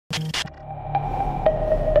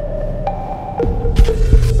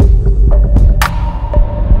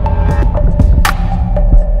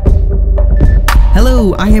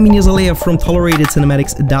I am Ignace Aleya from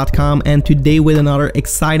ToleratedCinematics.com, and today with another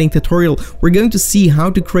exciting tutorial. We're going to see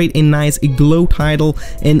how to create a nice glow title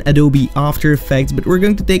in Adobe After Effects, but we're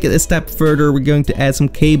going to take it a step further. We're going to add some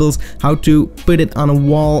cables, how to put it on a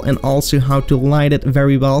wall, and also how to light it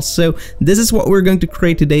very well. So this is what we're going to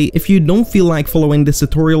create today. If you don't feel like following this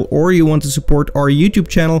tutorial or you want to support our YouTube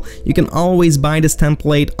channel, you can always buy this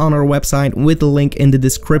template on our website with the link in the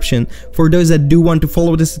description. For those that do want to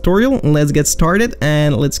follow this tutorial, let's get started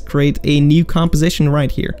and let's create a new composition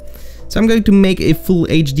right here. So I'm going to make a full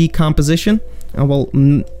HD composition. I will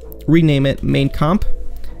rename it main comp.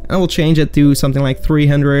 I will change it to something like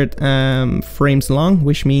 300 frames long,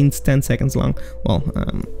 which means 10 seconds long. Well,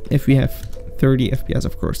 if we have 30 FPS,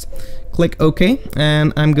 of course. Click OK,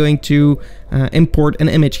 and I'm going to import an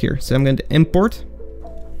image here. So I'm going to import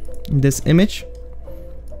this image,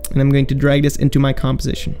 and I'm going to drag this into my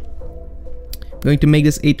composition. I'm going to make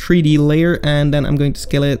this a 3D layer, and then I'm going to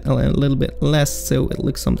scale it a little bit less so it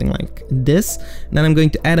looks something like this. And then I'm going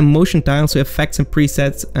to add a motion tile, so effects and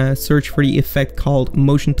presets, search for the effect called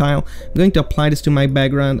motion tile. I'm going to apply this to my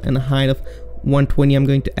background, and a height of 120 I'm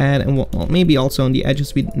going to add, and well, maybe also on the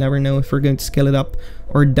edges. We never know if we're going to scale it up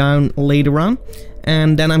or down later on.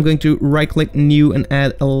 And then I'm going to right click new and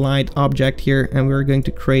add a light object here, and we're going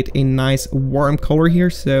to create a nice warm color here,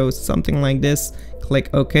 so something like this. Click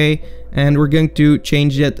OK, and we're going to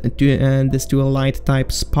change it to this to a light type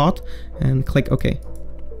spot, and click OK.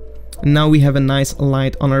 And now we have a nice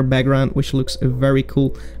light on our background, which looks very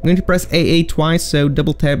cool. I'm going to press AA twice, so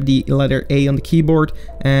double tap the letter A on the keyboard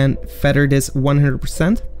and feather this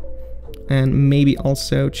 100%. And maybe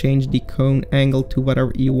also change the cone angle to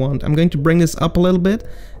whatever you want. I'm going to bring this up a little bit,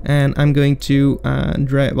 and I'm going to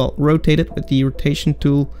rotate it with the rotation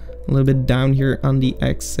tool a little bit down here on the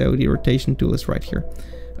X, so the rotation tool is right here.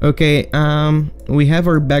 Okay, we have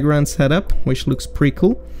our background set up, which looks pretty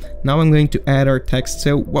cool. Now I'm going to add our text.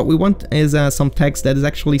 So what we want is some text that is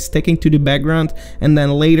actually sticking to the background and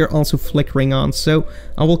then later also flickering on. So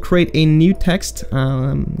I will create a new text.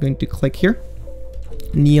 I'm going to click here,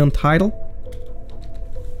 neon title.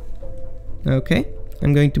 Okay,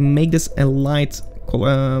 I'm going to make this a light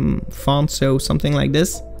font, so something like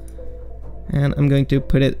this. And I'm going to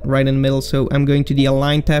put it right in the middle, so I'm going to the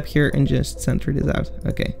align tab here and just center this out.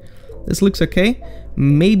 Okay, this looks okay.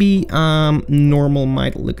 Maybe normal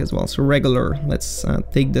might look as well, so regular, let's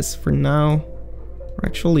take this for now. Or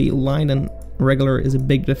actually light and regular is a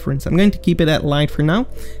big difference. I'm going to keep it at light for now,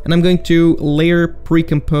 and I'm going to layer,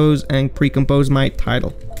 pre-compose, and pre-compose my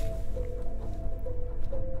title.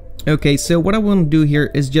 Okay, so what I want to do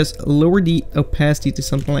here is just lower the opacity to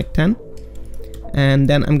something like 10. And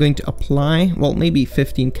then I'm going to apply, well, maybe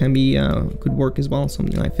 15 can be, could work as well,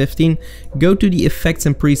 something like 15. Go to the effects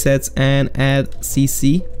and presets and add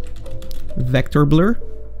CC, vector blur.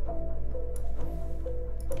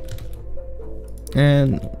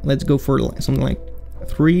 And let's go for something like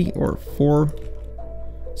 3 or 4,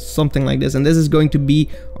 something like this. And this is going to be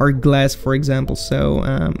our glass, for example. So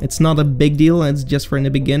it's not a big deal, it's just for in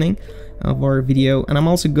the beginning of our video. And I'm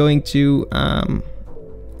also going to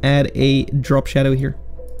add a drop shadow here.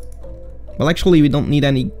 Well, actually we don't need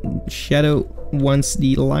any shadow once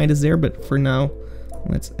the light is there, but for now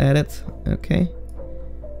let's add it. Okay,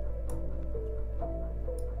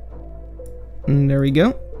 and there we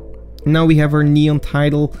go. Now we have our neon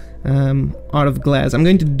title out of glass. I'm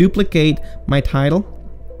going to duplicate my title,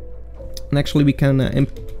 and actually we can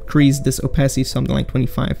increase this opacity, something like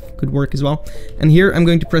 25 could work as well. And here I'm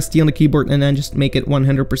going to press T on the keyboard and then just make it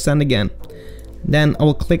 100% again. Then I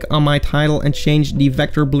will click on my title and change the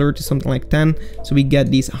vector blur to something like 10, so we get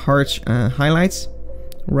these harsh highlights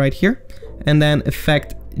right here. And then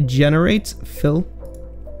effect generate fill.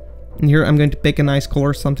 And here I'm going to pick a nice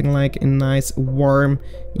color, something like a nice warm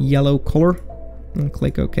yellow color, and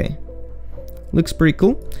click OK. Looks pretty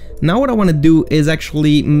cool. Now what I want to do is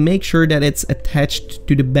actually make sure that it's attached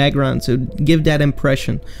to the background, so give that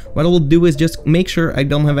impression. What I will do is just make sure I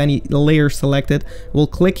don't have any layer selected. We'll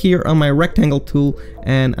click here on my rectangle tool,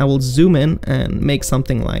 and I will zoom in and make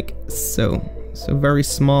something like so. So very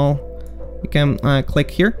small. You can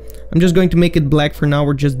click here. I'm just going to make it black for now,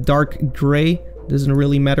 or just dark gray. Doesn't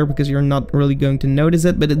really matter because you're not really going to notice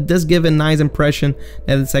it, but it does give a nice impression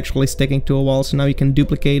that it's actually sticking to a wall. So now you can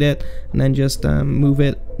duplicate it and then just move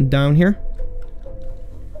it down here,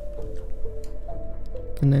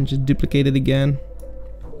 and then just duplicate it again,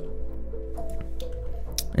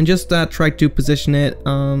 and just try to position it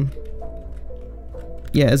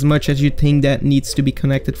yeah, as much as you think that needs to be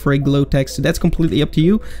connected for a glow text. So that's completely up to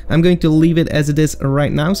you. I'm going to leave it as it is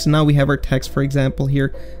right now. So now we have our text, for example,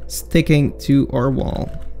 here sticking to our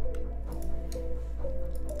wall.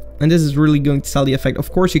 And this is really going to sell the effect.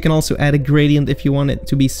 Of course, you can also add a gradient if you want it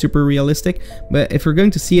to be super realistic, but if you're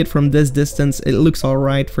going to see it from this distance, it looks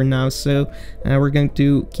alright for now, so we're going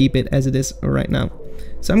to keep it as it is right now.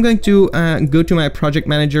 So I'm going to go to my project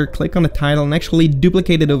manager, click on the title, and actually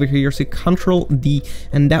duplicate it over here. So Control D,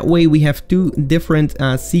 and that way we have two different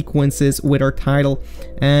sequences with our title.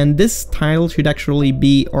 And this title should actually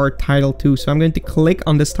be our title 2. So I'm going to click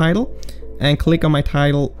on this title and click on my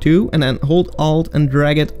title 2, and then hold Alt and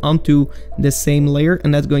drag it onto the same layer,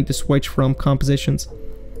 and that's going to switch from compositions.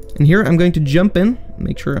 And here I'm going to jump in,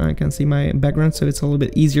 make sure I can see my background so it's a little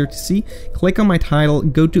bit easier to see. Click on my title,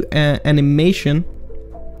 go to animation,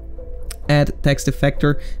 add text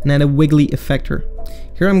effector, and add a wiggly effector.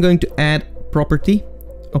 Here I'm going to add property,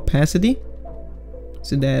 opacity,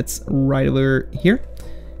 so that's right over here.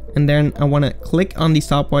 And then I want to click on the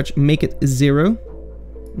stopwatch, make it 0.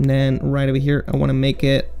 And then right over here I want to make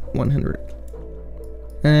it 100.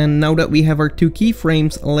 And now that we have our two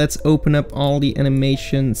keyframes, let's open up all the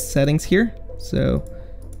animation settings here. So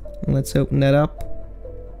let's open that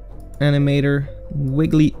up. Animator,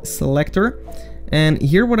 wiggly selector. And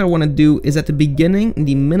here what I want to do is at the beginning,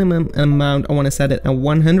 the minimum amount, I want to set it at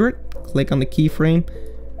 100. Click on the keyframe,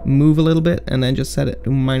 move a little bit, and then just set it to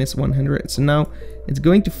 -100. So now it's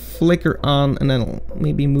going to flicker on, and then I'll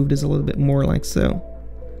maybe move this a little bit more like so.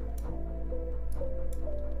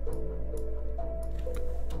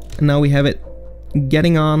 And now we have it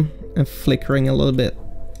getting on and flickering a little bit.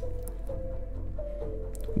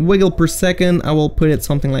 Wiggle per second, I will put it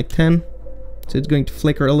something like 10. So it's going to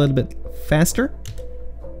flicker a little bit faster.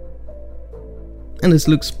 And this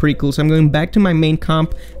looks pretty cool. So I'm going back to my main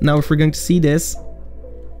comp. Now if we're going to see this.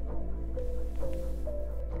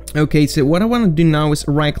 Okay, so what I want to do now is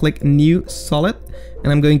right click new solid.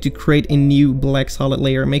 And I'm going to create a new black solid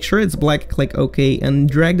layer. Make sure it's black, click OK, and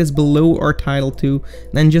drag this below our title 2.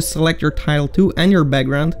 Then just select your title 2 and your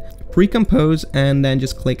background, pre-compose, and then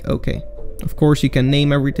just click OK. Of course, you can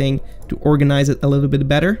name everything to organize it a little bit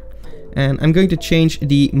better. And I'm going to change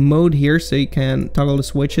the mode here so you can toggle the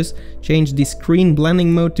switches. Change the screen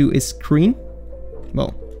blending mode to a screen.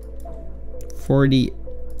 Well, for the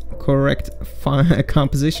correct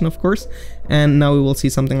composition, of course. And now we will see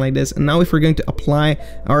something like this. And now if we're going to apply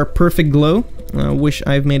our perfect glow, which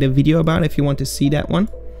I've made a video about if you want to see that one.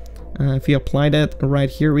 If you apply that right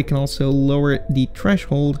here, we can also lower the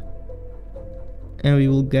threshold, and we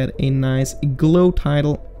will get a nice glow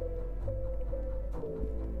title.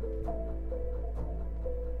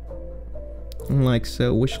 Like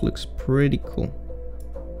so, which looks pretty cool.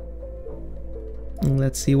 And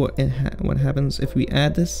let's see what happens if we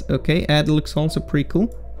add this. Okay, add looks also pretty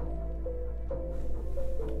cool.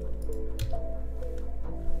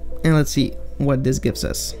 And let's see what this gives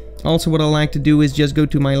us. Also, what I like to do is just go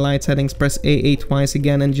to my light settings, press AA twice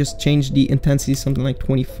again, and just change the intensity something like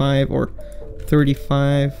 25 or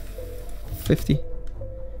 35, 50.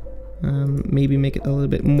 Maybe make it a little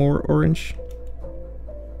bit more orange.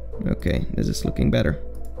 Okay, this is looking better.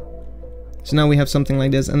 So now we have something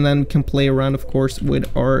like this, and then we can play around, of course, with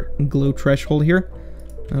our glow threshold here.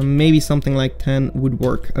 Maybe something like 10 would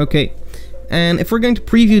work. Okay, and if we're going to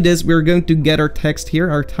preview this, we're going to get our text here,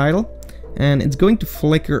 our title, and it's going to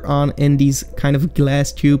flicker on in these kind of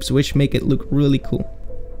glass tubes, which make it look really cool.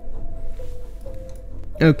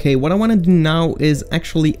 Okay, what I want to do now is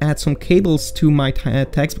actually add some cables to my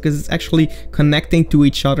text, because it's actually connecting to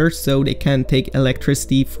each other, so they can take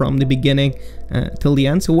electricity from the beginning till the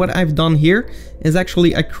end. So what I've done here is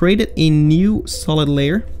actually I created a new solid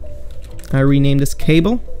layer. I renamed this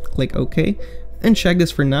cable, click OK, and check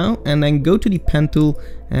this for now, and then go to the pen tool,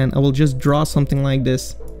 and I will just draw something like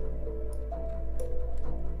this.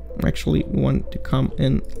 I actually want to come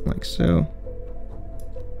in like so.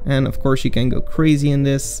 And of course you can go crazy in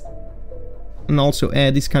this and also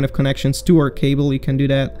add these kind of connections to our cable. You can do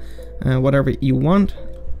that whatever you want.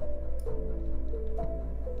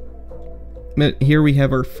 But here we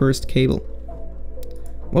have our first cable.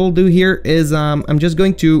 What I'll do here is I'm just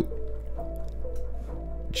going to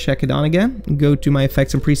check it on again, go to my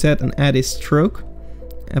effects and preset and add a stroke,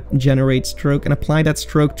 generate stroke, and apply that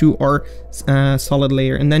stroke to our solid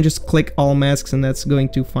layer, and then just click all masks, and that's going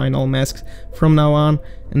to find all masks from now on.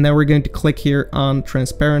 And then we're going to click here on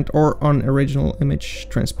transparent, or on original image.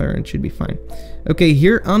 Transparent should be fine. Okay,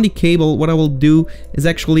 here on the cable, what I will do is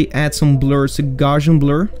actually add some blur, so Gaussian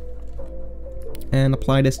blur, and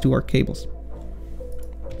apply this to our cables.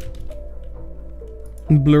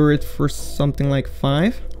 Blur it for something like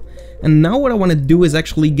 5. And now what I want to do is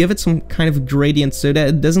actually give it some kind of gradient so that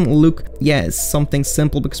it doesn't look, yeah, it's something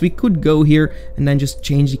simple, because we could go here and then just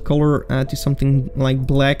change the color to something like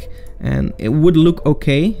black, and it would look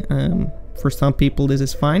okay. For some people this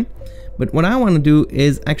is fine, but what I want to do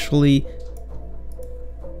is actually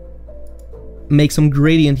make some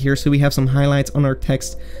gradient here so we have some highlights on our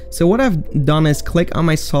text. So what I've done is click on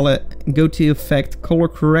my solid, go to Effect, Color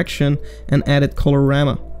Correction, and Edit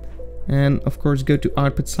Colorama. And of course go to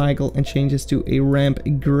Output Cycle and change this to a ramp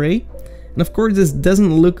gray. And of course this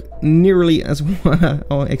doesn't look nearly as what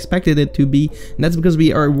I expected it to be, and that's because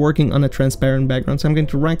we are working on a transparent background. So I'm going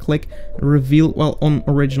to right click, reveal well on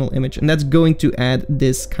original image, and that's going to add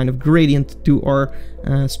this kind of gradient to our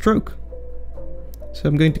stroke. So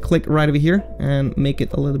I'm going to click right over here and make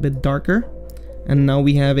it a little bit darker. And now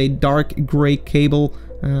we have a dark gray cable,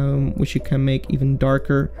 which you can make even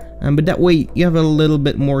darker. But that way you have a little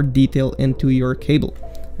bit more detail into your cable.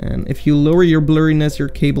 And if you lower your blurriness, your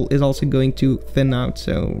cable is also going to thin out.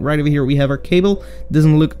 So right over here we have our cable.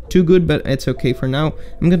 Doesn't look too good, but it's okay for now.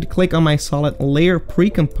 I'm going to click on my solid layer,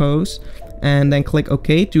 pre-compose, and then click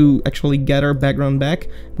OK to actually get our background back.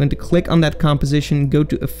 I'm going to click on that composition, go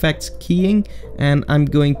to Effects, Keying, and I'm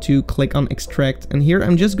going to click on Extract. And here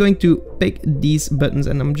I'm just going to pick these buttons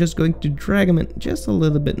and I'm just going to drag them in just a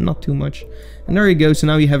little bit, not too much. And there you go, so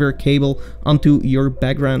now you have your cable onto your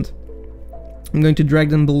background. I'm going to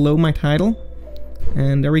drag them below my title,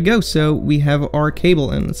 and there we go. So we have our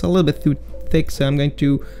cable, and it's a little bit too thick, so I'm going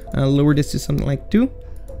to lower this to something like 2.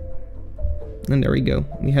 And there we go,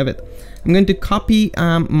 we have it. I'm going to copy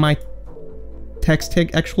my text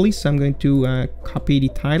tag actually, so I'm going to copy the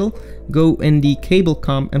title, go in the cable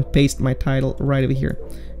comp and paste my title right over here.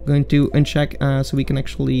 I'm going to uncheck so we can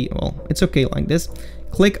actually, well, it's okay like this.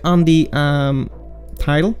 Click on the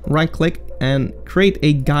title, right click, and create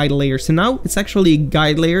a guide layer. So now it's actually a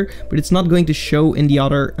guide layer, but it's not going to show in the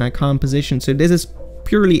other composition. So this is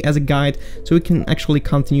purely as a guide, so we can actually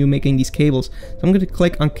continue making these cables. So I'm going to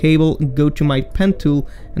click on cable, go to my pen tool,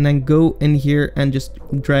 and then go in here and just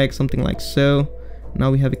drag something like so. Now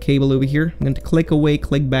we have a cable over here. I'm going to click away,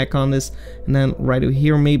 click back on this, and then right over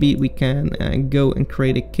here maybe we can go and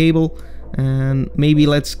create a cable, and maybe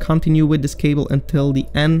let's continue with this cable until the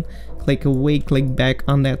end. Click away, click back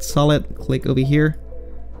on that solid, click over here,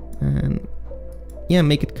 and yeah,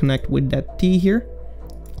 make it connect with that T here.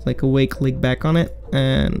 Click away, click back on it,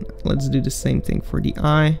 and let's do the same thing for the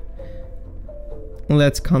I.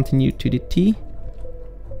 Let's continue to the T,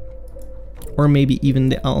 or maybe even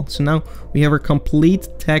the L. So now we have our complete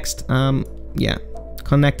text, yeah,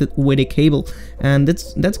 connected with a cable, and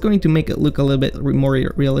that's going to make it look a little bit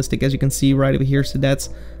more realistic, as you can see right over here. So that's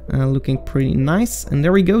looking pretty nice, and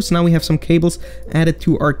there we go. So now we have some cables added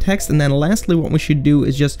to our text, and then lastly what we should do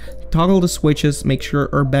is just toggle the switches, make sure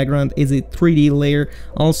our background is a 3D layer,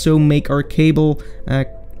 also make our cable,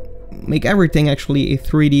 make everything actually a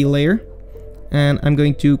 3D layer, and I'm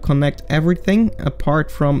going to connect everything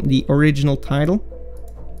apart from the original title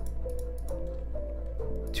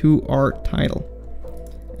to our title.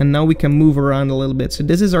 And now we can move around a little bit. So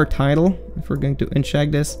this is our title. If we're going to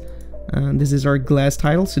uncheck this, this is our glass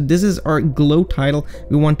title. So this is our glow title.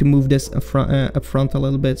 We want to move this up front a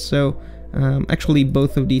little bit. So actually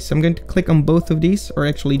both of these. So I'm going to click on both of these, or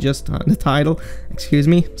actually just the title, excuse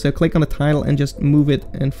me. So click on the title and just move it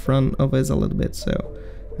in front of us a little bit. So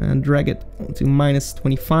drag it to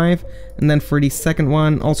 -25. And then for the second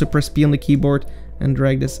one, also press P on the keyboard and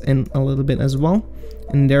drag this in a little bit as well.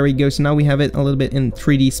 And there we go. So now we have it a little bit in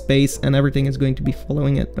 3D space, and everything is going to be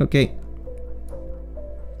following it. Okay.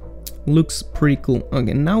 Looks pretty cool.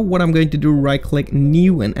 Okay, now what I'm going to do, right click,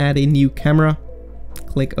 new, and add a new camera.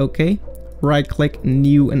 Click OK. Right click,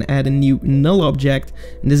 new, and add a new null object.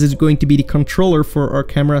 And this is going to be the controller for our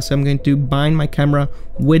camera. So I'm going to bind my camera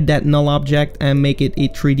with that null object and make it a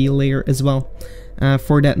 3D layer as well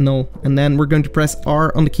for that null. And then we're going to press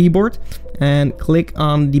R on the keyboard and click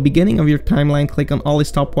on the beginning of your timeline. Click on all the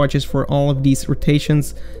stopwatches for all of these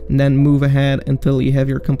rotations, and then move ahead until you have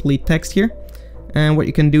your complete text here. And what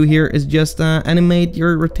you can do here is just animate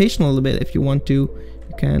your rotation a little bit. If you want to,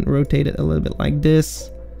 you can rotate it a little bit like this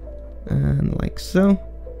and like so.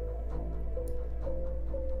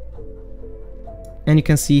 And you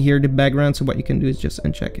can see here the background. So what you can do is just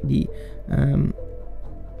uncheck the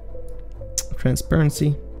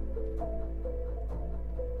transparency.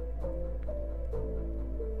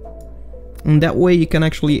 And that way you can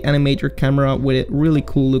actually animate your camera with it. Really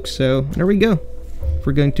cool look. So there we go. If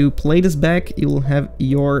we're going to play this back, you will have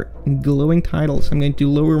your glowing title. So I'm going to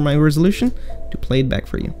lower my resolution to play it back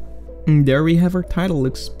for you. And there we have our title.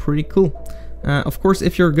 Looks pretty cool. Of course,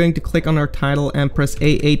 if you're going to click on our title and press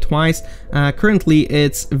AA twice, currently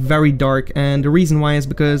it's very dark, and the reason why is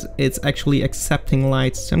because it's actually accepting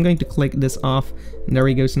light. So I'm going to click this off, and there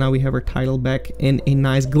we go. So now we have our title back in a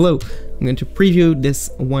nice glow. I'm going to preview this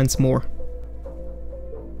once more.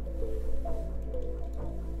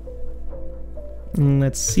 And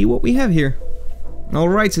let's see what we have here.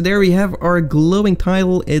 Alright, so there we have our glowing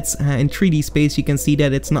title. It's in 3D space. You can see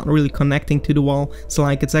that it's not really connecting to the wall. So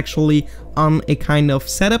like it's actually on a kind of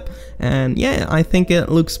setup. And yeah, I think it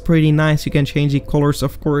looks pretty nice. You can change the colors,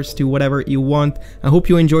 of course, to whatever you want. I hope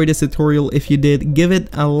you enjoyed this tutorial. If you did, give it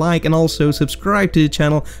a like and also subscribe to the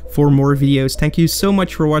channel for more videos. Thank you so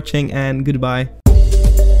much for watching, and goodbye.